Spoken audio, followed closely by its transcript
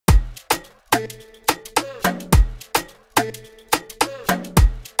Hello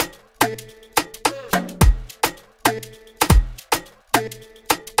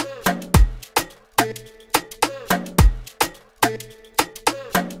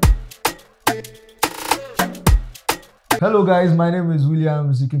guys, my name is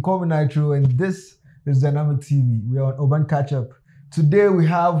Williams. You can call me Nitro, and this is Dynamic TV. We are on Urban Catch Up. Today we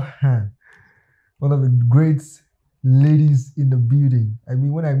have one of the great ladies in the building. I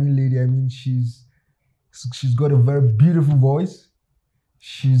mean, when I mean lady, I mean she's got a very beautiful voice.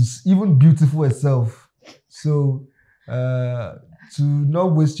 She's even beautiful herself. So to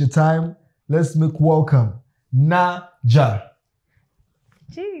not waste your time, let's make welcome Naja.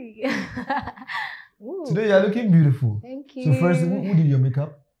 Gee. Today you're looking beautiful. Thank you. So first, who did your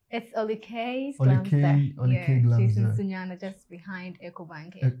makeup? It's Oli K's Oli Glamster. K Glamster. She's in Sunyana, just behind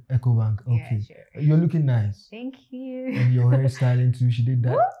EcoBank. EcoBank, okay. Yeah, sure. You're looking nice. Thank you. And your hairstyling too, she did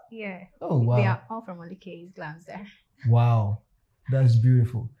that? Yeah. Oh, wow. They are all from Oli K's Glamster. Wow, that's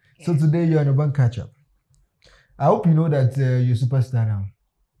beautiful. Yeah. So today you're on Urban Catch Up. I hope you know that you're a superstar now.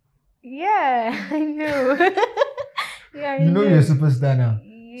 Yeah, I know. Yeah, you know you're a superstar now.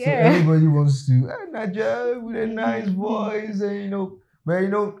 Yeah. So everybody wants to, Naja with a nice voice, and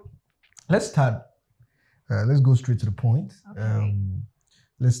but let's start. Let's go straight to the point. Okay.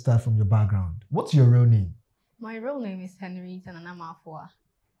 Let's start from your background. What's your real name? My real name is Henrietta Nanamafua.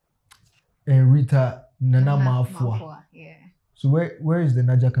 Henrietta Nanamafua. Yeah. So where is the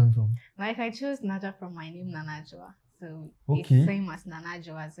Naja come from? Like I chose Naja from my name Nanajwa. So Okay. it's same as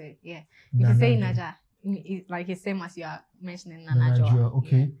Nanajwa. So yeah. If you say Naja, it's same as you are mentioning Nanajwa.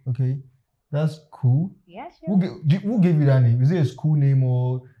 Okay, okay. That's cool. Yeah, sure. Who gave you that name? Is it a school name,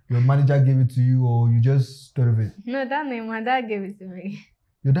 or your manager gave it to you, or you just thought of it? No, that name, my dad gave it to me.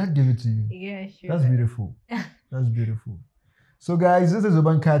 Your dad gave it to you? Yeah, sure. That's beautiful. That's beautiful. So guys, this is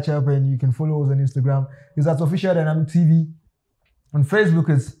Urban Catch Up, and you can follow us on Instagram. It's at Official Dynamic TV. On Facebook,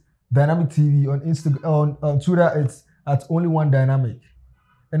 it's Dynamic TV. On Twitter, it's at Only One Dynamic.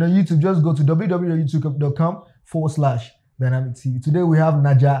 And on YouTube, just go to www.youtube.com/Dynamic TV. Today we have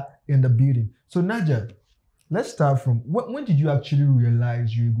Naja in the building. So Naja, let's start from when did you actually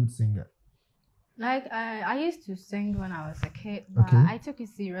realize you're a good singer? Like I used to sing when I was a kid, but Okay. I took it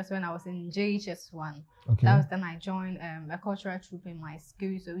serious when I was in JHS1. Okay. That was then I joined a cultural troupe in my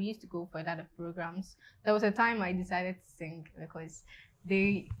school, so we used to go for other programs. There was a time I decided to sing because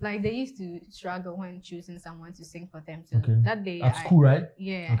they used to struggle when choosing someone to sing for them. So Okay. that day At school, right?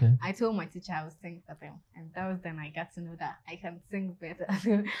 Yeah. Okay. I told my teacher I would sing for them, and that was then I got to know that I can sing better.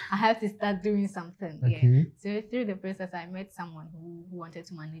 So I have to start doing something. Okay. Yeah. So through the process, I met someone who wanted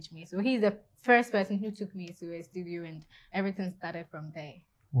to manage me. So he's the first person who took me to a studio, and everything started from there.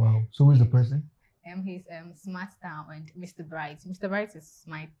 Wow. So who's the person? He's Smart Town and Mr. Bright. Mr. Bright is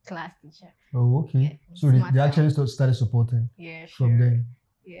my class teacher. Oh, okay. Yeah, So they Smart actually Town. started supporting Yeah, sure. from then.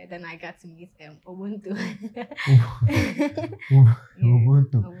 Yeah, then I got to meet Ubuntu.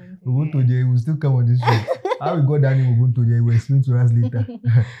 Ubuntu, they will still come on this show. How we got that name Ubuntu, they will explain to us later.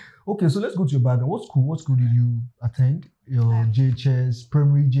 Okay, so let's go to your background. What school did you attend? Your JHS,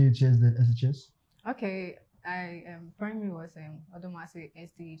 primary JHS, then SHS? Okay, primary was Odomase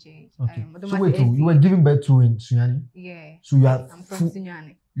SDJ. Okay. So Odomase wait, SDJ. you were giving birth to in Sunyani? Yeah. So you are I'm from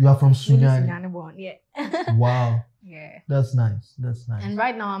Sunyani. You are from Sunyani. Sunyani born, yeah. Wow. Yeah. That's nice. That's nice. And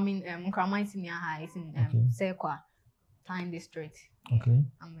right now I'm in Kramai Senior High. It's in Okay. Sekwa, Time District. Okay.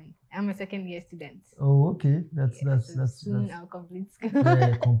 I'm a second year student. Oh, okay. That's soon I'll complete school.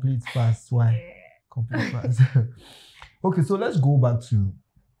 yeah, complete fast. Why? Yeah. Complete fast. Okay, so let's go back to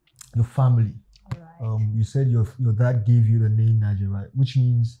your family. All right. You said your dad gave you the name Naja, right? Which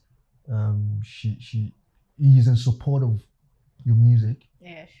means he is in support of your music.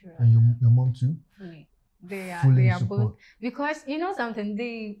 Yeah, sure. And your mom too? Fully. They Fully are support. both, because you know something,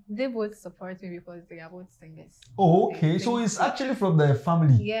 they both support me because they are both singers. Oh, okay. They So sing it's too. actually from the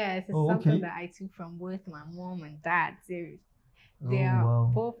family. Yes, it's Oh, something okay. that I took from both my mom and dad. They Oh, are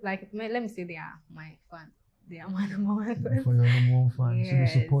wow. both let me say they are my fan. They are my number one fan. For your number one fan. So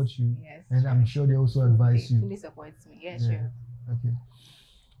Yes, they support you. Yes. And I'm sure they also advise They you. fully supports me. Yeah, Yeah. sure. Okay.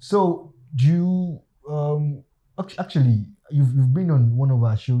 So do you actually you've been on one of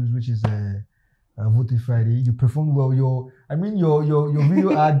our shows, which is Voted Friday. You performed well. Your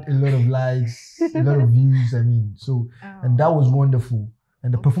video had a lot of likes, a lot of views. I mean, so and that was wonderful.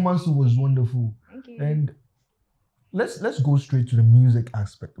 And the performance was wonderful. Thank you. And let's go straight to the music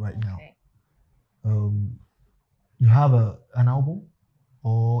aspect right now. Okay. You have an album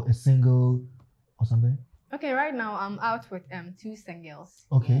or a single or something? Okay, right now I'm out with 2 singles.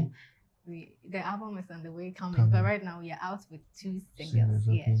 Okay. the album is on the way coming, but right now we are out with 2 singles.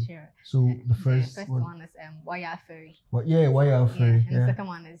 Okay. Yeah, sure. So the first one is Waya Ferry. Waya Ferry. And the second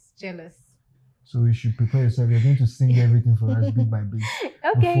one is Jealous. So you should prepare yourself. You're going to sing everything for us bit by bit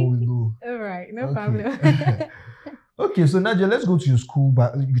before we go. All right, no problem. Okay, so Naja, let's go to your school,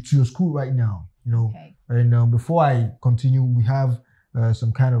 but to your school right now. Okay. And before I continue, we have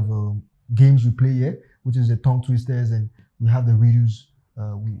some kind of games we play here, which is the tongue twisters, and we have the riddles.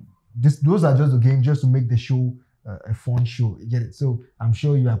 Those are just the games, just to make the show a fun show. You get it? So I'm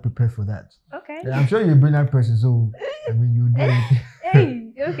sure you are prepared for that. Okay. And I'm sure you're a brilliant person, so I mean you do anything.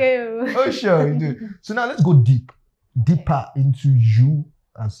 Hey, okay. Oh sure, you do. So now let's go deeper into you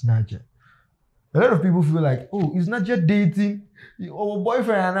as Naja. A lot of people feel like, oh, is Naja dating or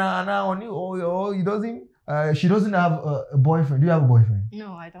boyfriend or he doesn't? She doesn't have a boyfriend. Do you have a boyfriend?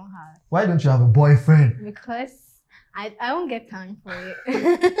 No, I don't have. Why don't you have a boyfriend? Because I won't get time for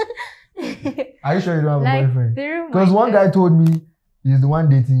it. Are you sure you don't have a boyfriend? Because one guy told me he's the one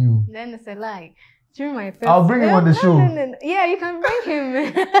dating you. Then it's a lie. Through my I'll bring him on the show. No. Yeah, you can bring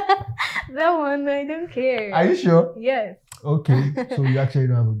him. That one, I don't care. Are you sure? Yes. Okay, so you actually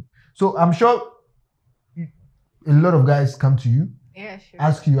don't have a... So I'm sure a lot of guys come to you. Yeah, sure.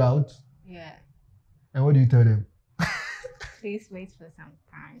 Ask you out. Yeah. And what do you tell them? Please wait for some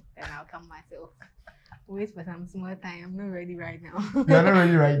time, then I'll come myself. Wait for some small time. I'm not ready right now. You're not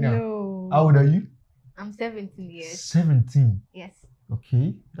ready right now? No. How old are you? I'm 17 years. 17? Yes.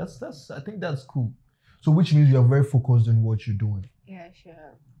 Okay. I think that's cool. So which means you're very focused on what you're doing. Yeah,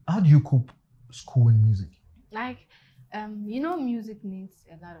 sure. How do you cope school and music? Like, music needs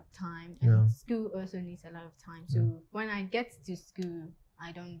a lot of time, and school also needs a lot of time. So when I get to school,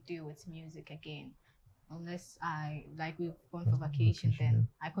 I don't deal with music again. Unless we've gone for vacation, then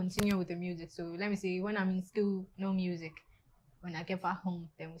I continue with the music. So let me say, when I'm in school, no music. When I get back home,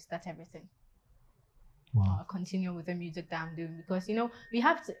 then we start everything. Wow. I'll continue with the music that I'm doing because, we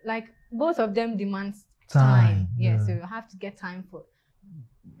have to, both of them demands time. Yeah, so you have to get time for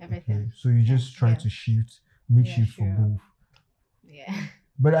everything. Okay. So you just try to make shift for both. Yeah.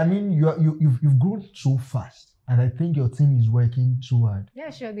 But I mean, you've grown so fast. And I think your team is working so hard.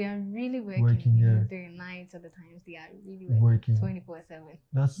 Yeah, sure. They are really working. During nights at the times, they are really working 24/7.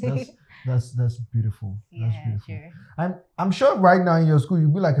 That's beautiful. Yeah, that's beautiful. Sure. I'm sure right now in your school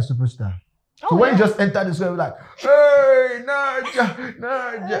you'll be like a superstar. So when you just enter the school, you'll be like, hey, Naja.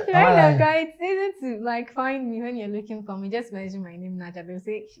 Right now, guys, it's easy to find me when you're looking for me. Just mention my name, Naja. They'll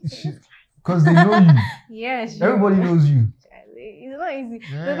say, because they know you. Yeah, sure. Everybody knows you. It's not easy.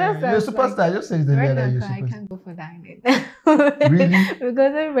 Yeah, so you're a superstar. Just say the right now, you're superstar. I can't go for dining. Really?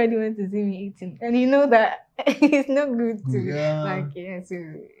 Because everybody wants to see me eating. And you know that it's not good to so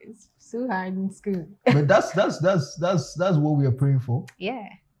it's so hard in school. But that's what we are praying for. Yeah.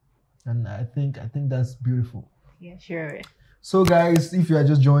 And I think that's beautiful. Yeah, sure. So guys, if you are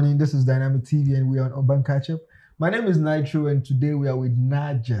just joining, this is DynamicTV and we are on Urban Catch Up. My name is Nitro and today we are with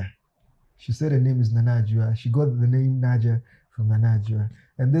Naja. She said her name is Naja. She got the name Naja from Naja.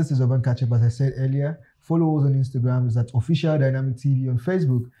 And this is Urban Catch Up, as I said earlier. Follow us on Instagram, is at official DynamicTV. On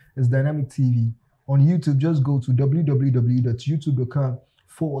Facebook, is DynamicTV. On YouTube, just go to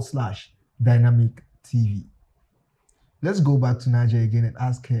www.youtube.com/DynamicTV. Let's go back to Naja again and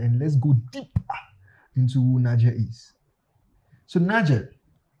ask her, and let's go deeper into who Naja is. So Naja,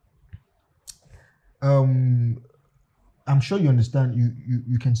 I'm sure you understand.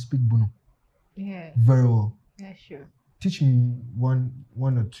 You can speak Bunu. Yeah. Very well. Yeah, sure. Teach me one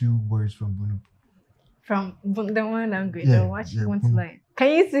or two words from Bunu. From the one language, yeah, or what you want Bunu. to learn?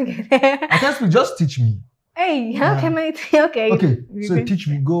 Can you sing it? I can't speak. Just teach me. Hey, how can I? Okay. Okay. So teach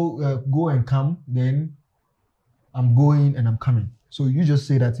me. Go and come. Then I'm going and I'm coming. So you just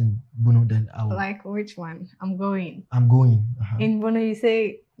say that in Bunu. Then I will. Like which one? I'm going. I'm going. In Bunu, you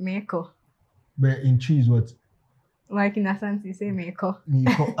say meko. But in Chi is what? Like in Ashanti, you say meko.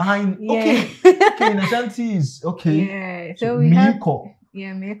 Meko. Yeah. Okay. Okay. In Ashanti is okay. Yeah. So we have. Meko.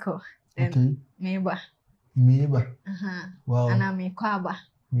 Yeah, meko. Okay. Meba. Meba. Wow. Ana mekwaba.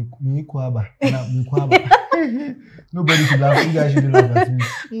 Mekwaba. Ana mekwaba. Nobody should laugh. You guys should laugh at me.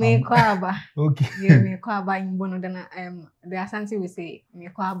 Mekwaba. Okay. Yeah, mekwaba in Bono. Then the Ashanti will say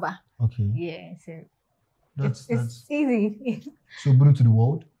mekwaba. Okay. Yeah. So that's easy. So Bunu to the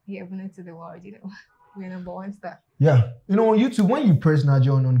world. Yeah, Bunu to the world. We're number one star. Yeah. On YouTube, when you press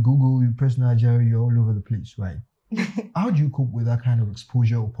Naja on Google, you press Naja, you're all over the place, right? How do you cope with that kind of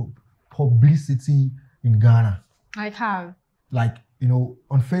exposure or publicity in Ghana? I have.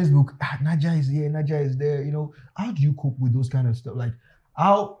 On Facebook, Naja is here, Naja is there. How do you cope with those kind of stuff? Like,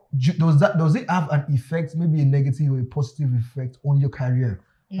 how does it have an effect, maybe a negative or a positive effect on your career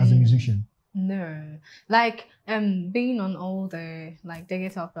as a musician? No, like being on all the like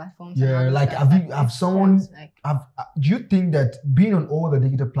digital platforms. Yeah, and like stuff, do you think that being on all the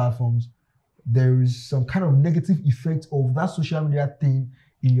digital platforms, there is some kind of negative effect of that social media thing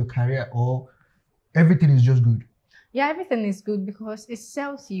in your career, or everything is just good? Yeah, everything is good because it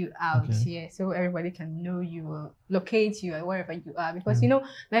sells you out. Okay. Yeah, so everybody can know you or locate you or wherever you are. Because you know,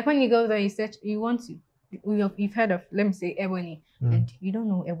 like when you go there, you search, you want to. You've heard of, let me say, Ebony, and you don't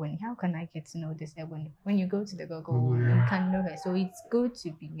know Ebony. How can I get to know this Ebony? When you go to the Google, you can know her. So it's good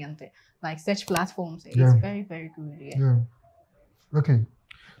to be on the like search platforms. It's very, very good. Yeah. Okay.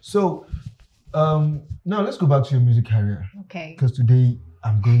 So now let's go back to your music career. Okay. Because today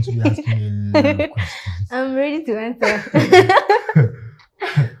I'm going to be asking you a lot of questions. I'm ready to answer.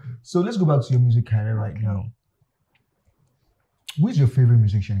 So let's go back to your music career right now. Who is your favorite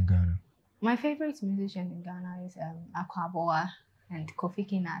musician in Ghana? My favorite musician in Ghana is Akwaboah and Kofi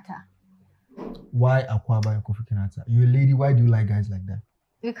Kinata. Why Akwaboah and Kofi Kinata? You're a lady. Why do you like guys like that?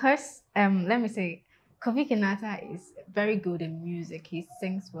 Because let me say, Kofi Kinata is very good in music. He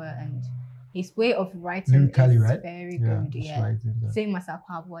sings well, and his way of writing lyrically, is right? very good. Yeah, same as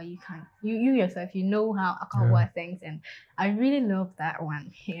Akwaboah. You yourself, you know how Akwaboah sings, and I really love that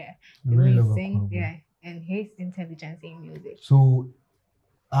one. Yeah, the way he sings, and his intelligence in music. So,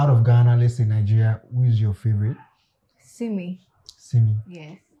 out of Ghana, let's say Nigeria, who is your favorite? Simi. Simi.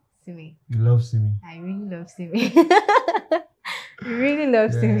 Yes, Simi. You love Simi. I really love Simi. Really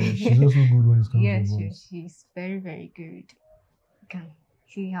love Simi. She's also good when it comes to voice. Yes, she's very, very good. You can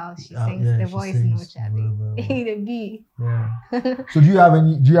see how she sings. The voice, no chatting. The B. Yeah. So do you have a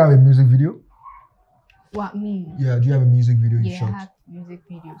music video? What, me? Yeah. Do you have a music video you shot? I have music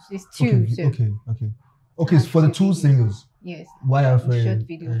videos. It's two. Okay. So for the two singles. Yes. Why have a short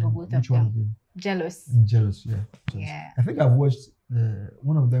video for both of them? Jealous. Jealous. Yeah. Yeah. I think I've watched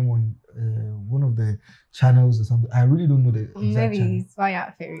one of them on one of the channels or something. I really don't know the exact channel. It's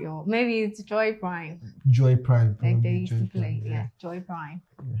Fire Ferry or maybe it's Joy Prime. Joy Prime. Like they used to play. Yeah. Joy Prime.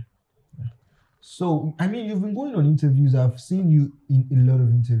 Yeah. So I mean, you've been going on interviews. I've seen you in a lot of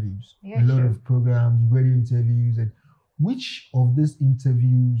interviews, a lot of programs, radio interviews. And which of these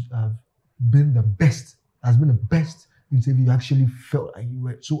interviews have been the best? Has been the best interview you actually felt like you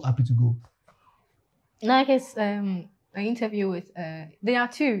were so happy to go? Like it's an interview with there are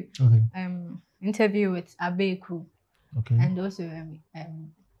two. Okay. Interview with Abeku. Okay. And also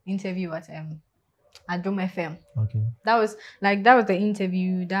interview at Adom FM. Okay. That was the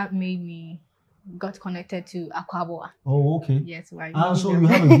interview that made me got connected to Akwaboah. Oh, okay. Yes, so you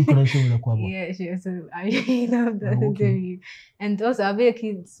have a good connection with Akwaboah. Yes, so I really love that interview. And also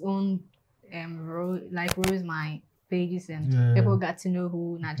Abeku's own rose my pages and people got to know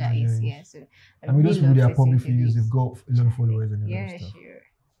who Naja is. Yeah, so I mean, those people, they are public figures. They've got a lot of followers and a lot of stuff. Sure.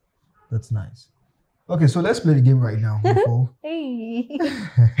 That's nice. Okay, so let's play the game right now. Hey.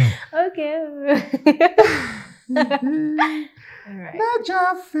 Okay. All right.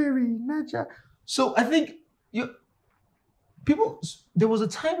 Naja. So I think there was a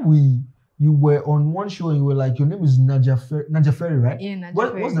time you were on one show and you were like, your name is Naja Ferry, right? Yeah, Naja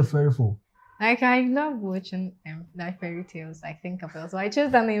Ferry. What's the Ferry for? Like I love watching like fairy tales, like Tinkerbell. So I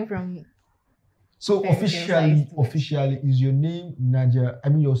chose that name from. So officially, is your name Naja? I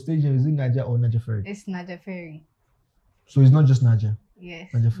mean, your stage name, is it Naja or Naja Ferry? It's Naja Ferry. So it's not just Naja. Yes.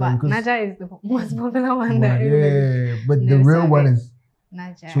 Naja Ferry, but Naja is the most popular one but the real one is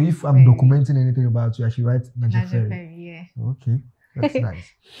Naja. So if I'm documenting anything about you, I should write Naja Ferry. Yeah. Okay, that's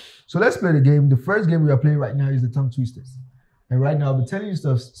nice. So let's play the game. The first game we are playing right now is the tongue twisters. And right now, I'll be telling you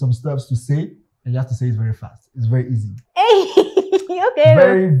some stuff to say, and you have to say it very fast. It's very easy. Hey, okay.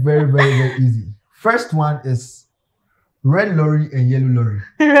 Very, very, very, very easy. First one is red lorry and yellow lorry.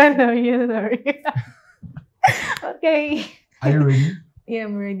 Red lorry, yellow lorry. Okay. Are you ready? Yeah,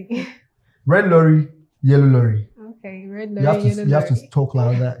 I'm ready. Red lorry, yellow lorry. Okay, red lorry, yellow lorry. You have to talk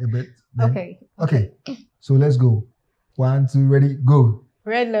louder a bit. Then. Okay. So let's go. 1, 2, ready, go.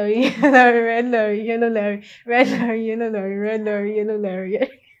 Red lorry, yellow lorry, red lorry, yellow lorry, red lorry, yellow lorry, red lorry, yellow lorry.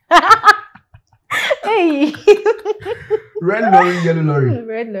 Hey. Red lorry, yellow lorry.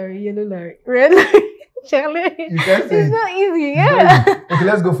 Red lorry, yellow lorry, red lorry. Charlie, you can't say it's not easy. Yeah. Okay,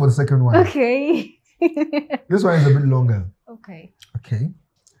 let's go for the second one. Okay. This one is a bit longer. Okay.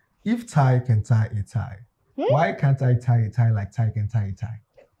 If tie can tie a tie, why can't I tie a tie like tie can tie a tie?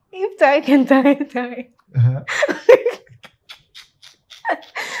 If tie can tie a tie.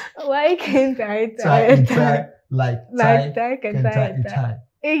 Why can't I tie a tie? Like tie can tie a tie.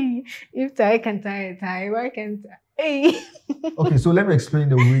 Hey, if tie can tie a tie, why can't I? Hey. Okay, so let me explain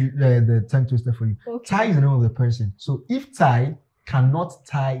the tongue twister for you. Okay. Tie is the name of the person. So if tie cannot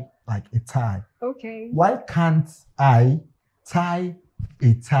tie like a tie? Okay. Why can't I tie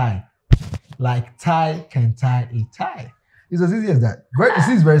a tie like tie can tie a tie? It's as easy as that. This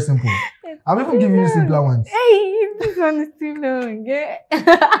is very simple. I'm even giving you simpler ones. Hey, this one is too long. Yeah.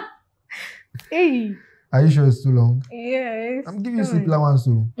 Hey. Are you sure it's too long? Yes. I'm giving you simpler ones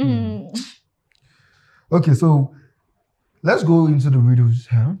too. Mm. Okay, so let's go into the riddles.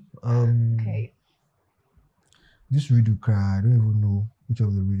 Huh? Okay. This riddle cry, I don't even know which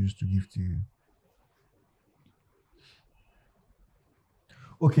of the riddles to give to you.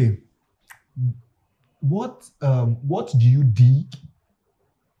 Okay. What do you dig?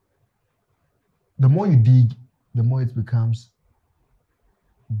 The more you dig, the more it becomes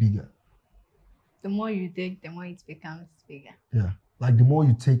bigger. The more you dig, the more it becomes bigger. Yeah. Like the more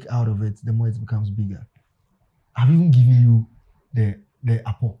you take out of it, the more it becomes bigger. I've even given you the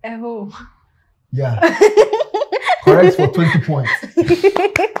apple. Oh. Yeah. Correct for 20 points.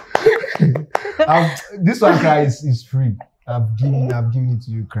 This one cry is free. I've given it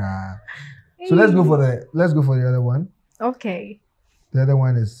to you, cry. So let's go for the other one. Okay. The other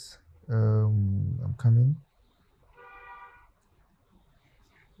one is I'm coming.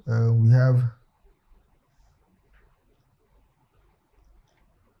 We have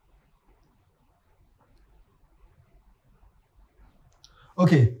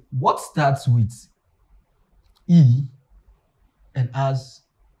okay. What starts with E and has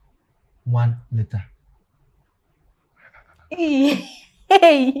one letter? Hey.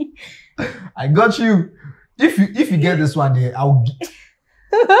 I got you. If you get this one there, I'll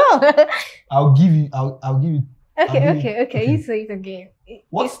give you. Okay. You say it again.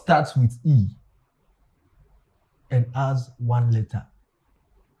 What starts with E and has one letter?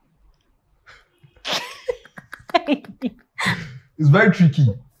 It's very tricky.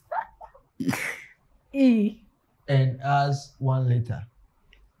 E. And has one letter.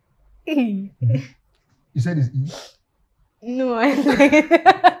 E. You said it's E? No, I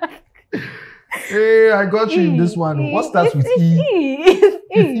like Hey, I got you in this one. What starts with E?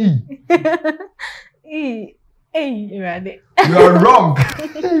 It's E. E. Ready? You are wrong.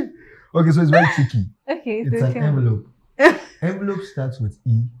 Okay, so it's very tricky. Okay, It's an envelope. Envelope starts with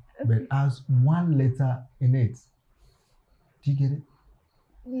E, but has one letter in it. Do you get it?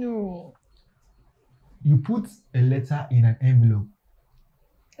 No. You put a letter in an envelope.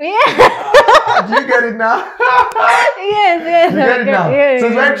 Yeah. Do you get it now? Yes. You get it now? Yeah, so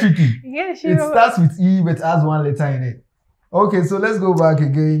it's very tricky. Yeah, sure. It starts with E, but has one letter in it. Okay, so let's go back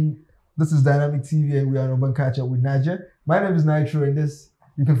again. This is Dynamic TV, and we are on Urban Catch Up with Naja. My name is Nitro, and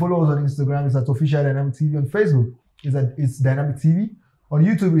you can follow us on Instagram. It's at official Dynamic TV. On Facebook, it's Dynamic TV. On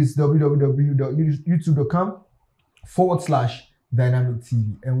YouTube, it's www.youtube.com/Dynamic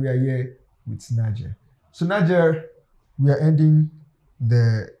TV, and we are here with Naja. So Naja, we are ending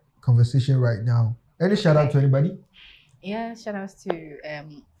the conversation right now. Any shout out to anybody? Yeah, shout outs to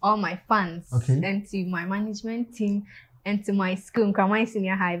all my fans, and to my management team, and to my school, my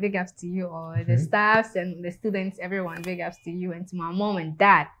senior high. Big ups to you all, the staffs and the students, everyone. Big ups to you, and to my mom and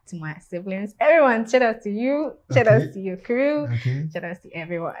dad, to my siblings, everyone. Shout out to you. Shout outs to your crew. Shout outs to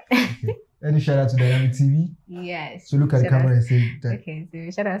everyone. Any shout out to Dynamic TV? Yes. So look at the camera and say that. Okay,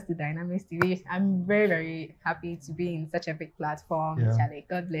 so shout out to DynamicTV. I'm very, very happy to be in such a big platform. Yeah. Charlie,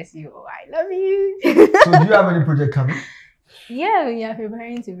 God bless you. Oh, I love you. So do you have any project coming? Yeah, we are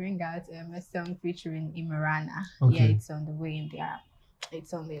preparing to bring out a song featuring Imarana. Okay. Yeah, it's on the way in there.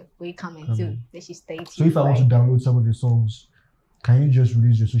 It's on the way coming too. They should stay tuned. So if I want to download some of your songs, can you just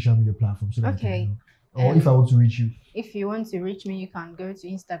release your social media platform so that I can know? Or if I want to reach you? If you want to reach me, you can go to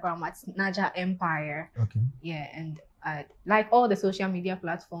Instagram at Naja Empire. Okay. Yeah, and like all the social media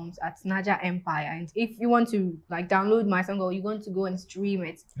platforms at Naja Empire. And if you want to like download my song or you want to go and stream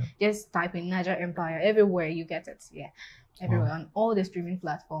it, just type in Naja Empire. Everywhere you get it. Yeah. Everywhere on all the streaming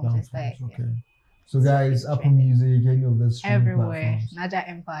platforms. It's there. Okay. Yeah. So guys, Apple Music, any of the streaming everywhere. platforms. Naja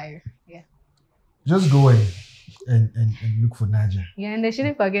Empire. Yeah. Just go in and look for Naja. Yeah, and they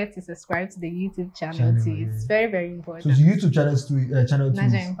shouldn't forget to subscribe to the YouTube channel too. Yeah. It's very, very important. So the YouTube channel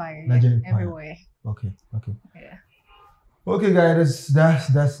Naja Empire. Naja Yeah. Empire. Everywhere. Okay. Yeah. Okay, guys, that's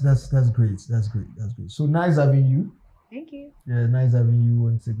great. That's great. So nice having you. Thank you. Yeah, nice having you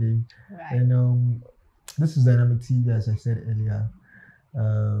once again. Right. And this is Dynamic TV, as I said earlier.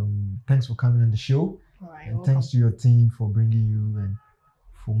 Thanks for coming on the show. All right. And thanks to your team for bringing you and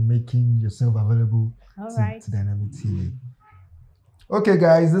for making yourself available to Dynamic TV. Okay,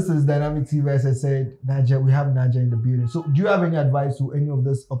 guys, this is Dynamic TV. As I said, Naja, we have Naja in the building. So, do you have any advice to any of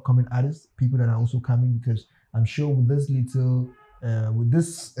these upcoming artists, people that are also coming? Because I'm sure with this with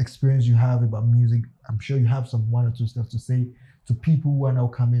this experience you have about music, I'm sure you have some one or two stuff to say to people who are now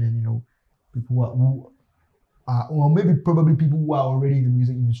coming and people who are or maybe probably people who are already in the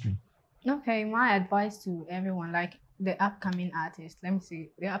music industry? Okay, my advice to everyone, like the upcoming artists, let me say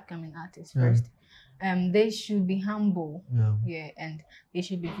the upcoming artists Yeah. first. They should be humble, Yeah. and they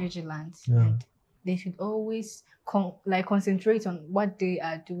should be vigilant, Yeah. and they should always concentrate on what they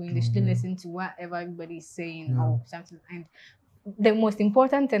are doing. They shouldn't listen to whatever everybody is saying or something. And the most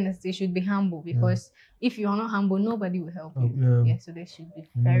important thing is they should be humble, because if you are not humble, nobody will help you. Yeah, so they should be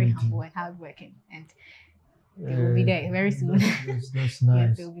very humble and hardworking, and they will be there very soon. That's nice.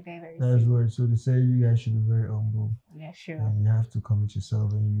 Yes, they will be there very That's soon. right. So they say you guys should be very humble. Yeah, sure. And you have to commit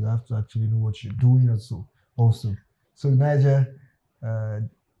yourself, and you have to actually know what you're doing also. So Naja,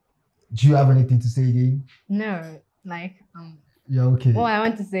 do you have anything to say again? No, like Yeah, okay. all I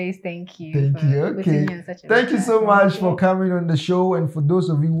want to say is thank you. Thank you. Okay. Thank you so much for coming on the show. And for those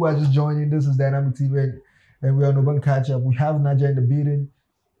of you who are just joining, this is Dynamic TV, and we're on Urban Catch Up. We have Naja in the building.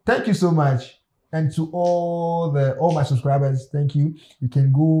 Thank you so much. And to all my subscribers, thank you. You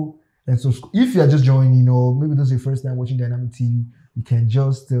can go and subscribe. If you are just joining, or maybe this is your first time watching Dynamic TV, you can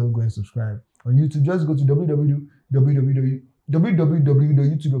just still go and subscribe. On YouTube, just go to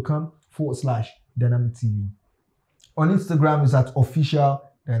www.youtube.com/DynamicTV. On Instagram, it's at official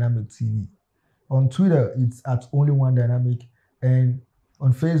Dynamic TV. On Twitter, it's at only one Dynamic. And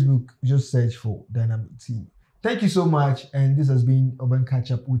on Facebook, just search for Dynamic TV. Thank you so much. And this has been Urban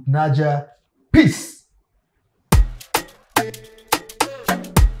Catch Up with Naja. Peace.